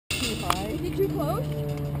Is it too close?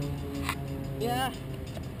 Yeah.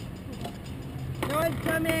 No one's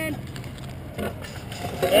coming.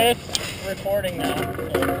 It's recording now.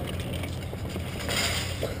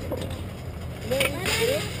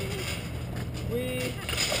 We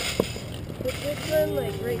put this one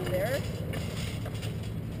like right there.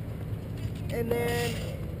 And then,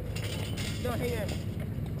 no, hang on.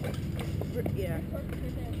 Yeah,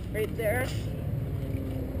 right there.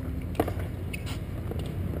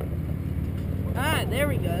 Ah, there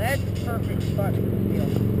we go. That's the perfect spot for the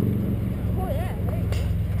field. Oh yeah, there you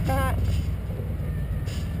go.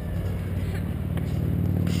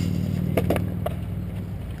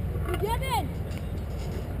 Good job, Ben.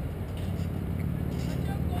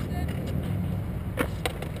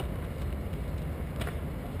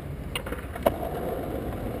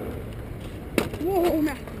 Whoa,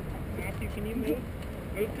 Matthew. Matthew, can you move?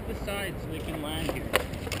 Move to the side so they can land here.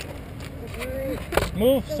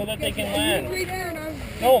 Move so that they can land.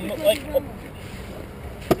 No, like... Oh.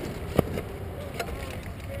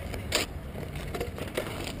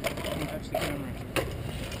 Touch the camera.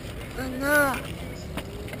 No.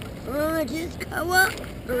 Just come up.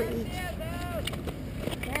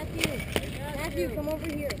 Matthew, come over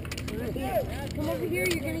here. Come over here,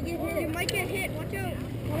 you're gonna get hit. You might get hit, watch out.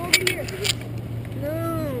 Come over here.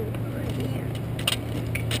 No.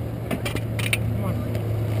 Come on.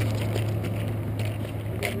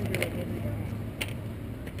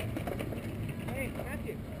 Hey,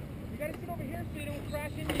 Matthew, you gotta sit over here so you don't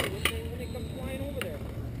crash into you when they come flying over there.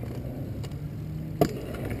 I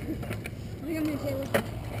think I'm gonna say listen.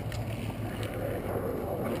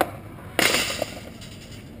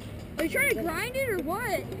 Are you trying to grind it or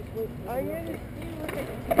what? I'm gonna see what they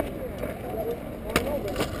can do.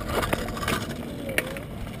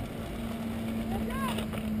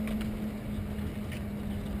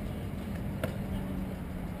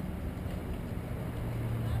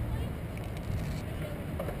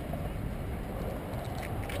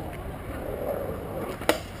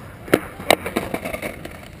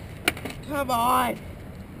 Come on!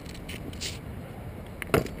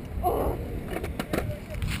 Oh.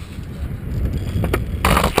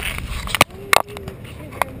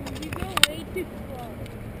 You go way too slow.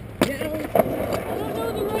 I don't know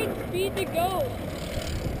the right speed to go.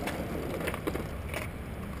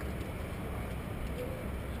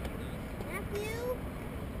 Matthew,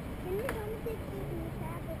 can you come take these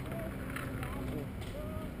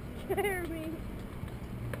Spare me.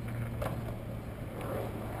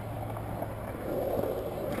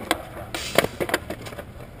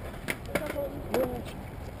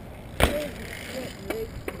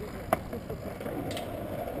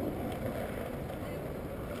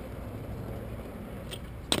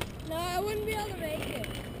 No, I wouldn't be able to make it.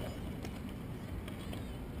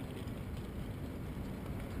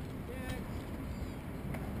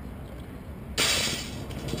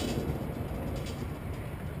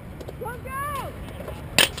 Look out!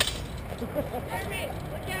 Jeremy,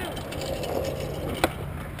 look out!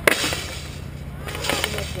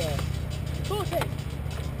 Bullshit!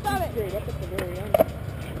 Stop it! Straight up at the very end.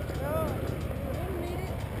 No, I didn't need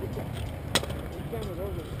it. This camera's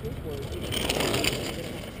over the skateboard.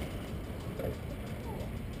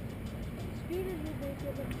 Scooters would make it.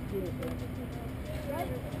 Right?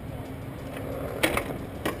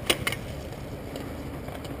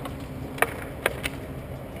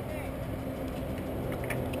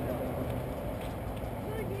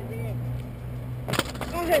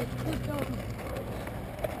 Go ahead. Keep going.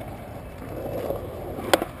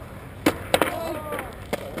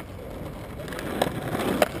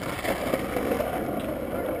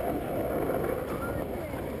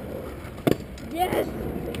 Yes!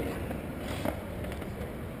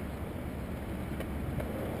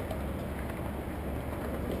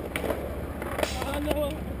 Oh no!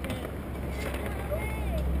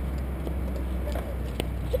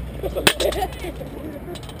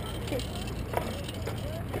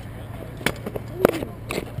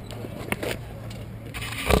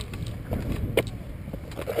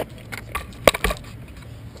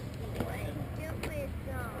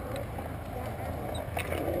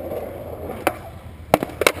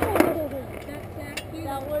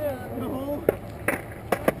 That would have. No.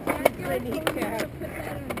 I need cap. to put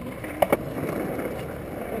that on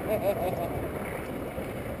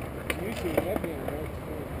YouTube, that'd be a great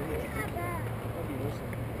story. That'd be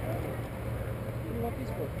awesome. What do you want these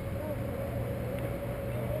for?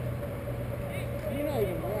 You're not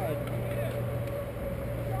even right.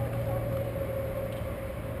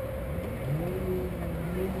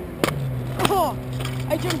 Oh!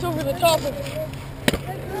 I jumped over the top of it.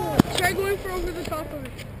 Try going for over the top of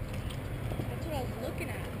it. That's what I was looking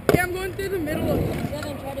at. Yeah, I'm going going through the middle of it. Yeah,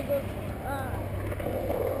 then try to go through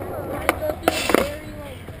the very,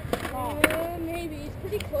 like, Maybe. It's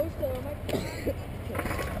pretty close though.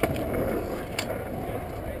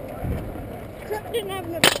 Trap didn't have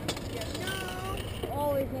enough.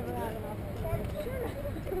 always never have enough.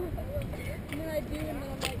 And then I do, and then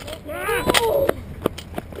I'm like, nope. Ah!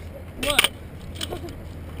 What?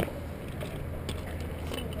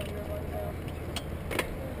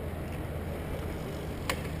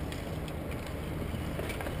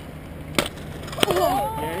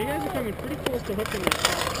 Yeah, you guys are coming pretty close to hooking this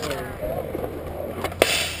top player.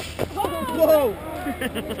 Whoa!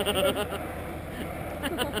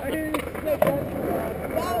 I didn't expect that.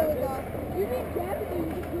 That was awesome. You didn't grab it, you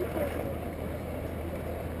just looked at it.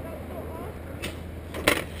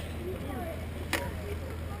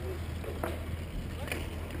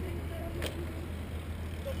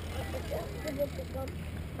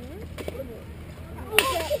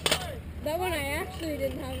 That one I actually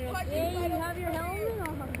didn't have enough. Hey, you have your helmet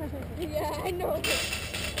on. Yeah, I know.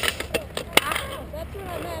 That's when I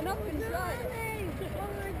man up and shot. Slow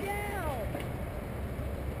down.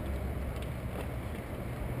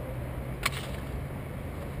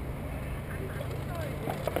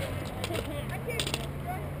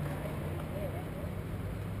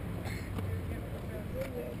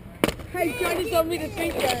 He's trying to tell me to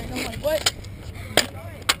think that, and I'm like, what?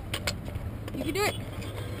 You can do it.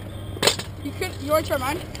 You could. You want to try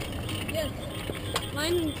mine? Yes.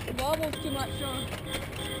 Mine wobbles too much, so.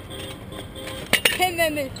 And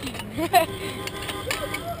then there's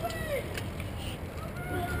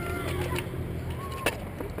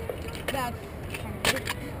That's kind of weird.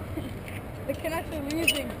 The Canucks are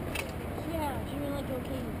losing. Yeah, you mean like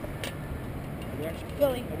okay.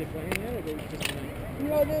 Billy. Are they playing yet, or they just tonight?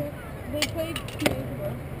 No, they played 2 days ago.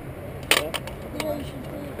 Yeah, you should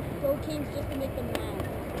say go Kings just to make them mad.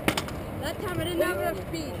 That time I didn't have enough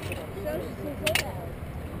speed. So you should say that.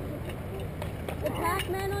 The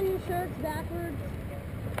Pac-Man on your shirt's backwards.